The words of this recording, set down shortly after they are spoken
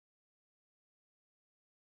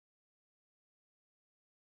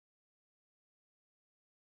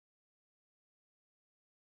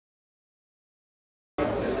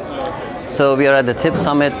So we are at the TIP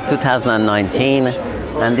Summit 2019,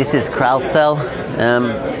 and this is CrowdCell.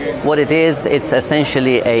 What it is, it's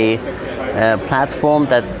essentially a platform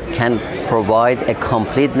that can provide a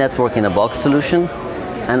complete network-in-a-box solution,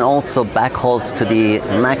 and also backhauls to the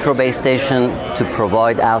macro base station to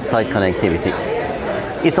provide outside connectivity.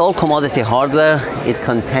 It's all commodity hardware. It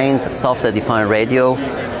contains software-defined radio,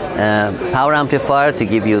 power amplifier to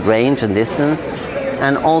give you range and distance,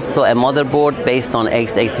 and also a motherboard based on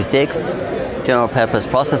x86 general purpose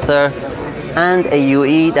processor, and a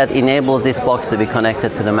UE that enables this box to be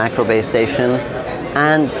connected to the macro base station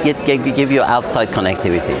and give you outside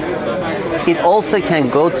connectivity. It also can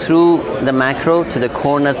go through the macro to the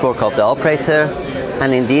core network of the operator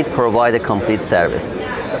and indeed provide a complete service.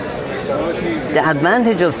 The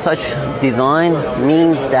advantage of such design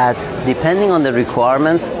means that depending on the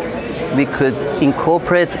requirement, we could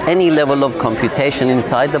incorporate any level of computation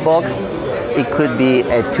inside the box. It could be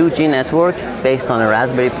a 2G network based on a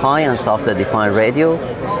Raspberry Pi and software-defined radio,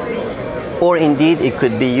 or indeed it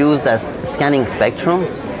could be used as scanning spectrum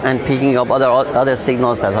and picking up other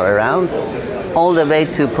signals that are around, all the way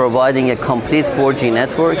to providing a complete 4G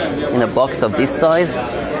network in a box of this size.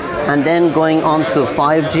 And then going on to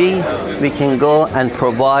 5G, we can go and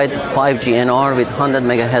provide 5G NR with 100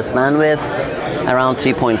 megahertz bandwidth, around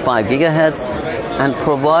 3.5 gigahertz, and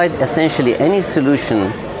provide essentially any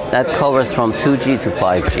solution that covers from 2G to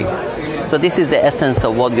 5G. So this is the essence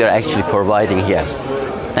of what we are actually providing here.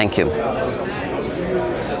 Thank you.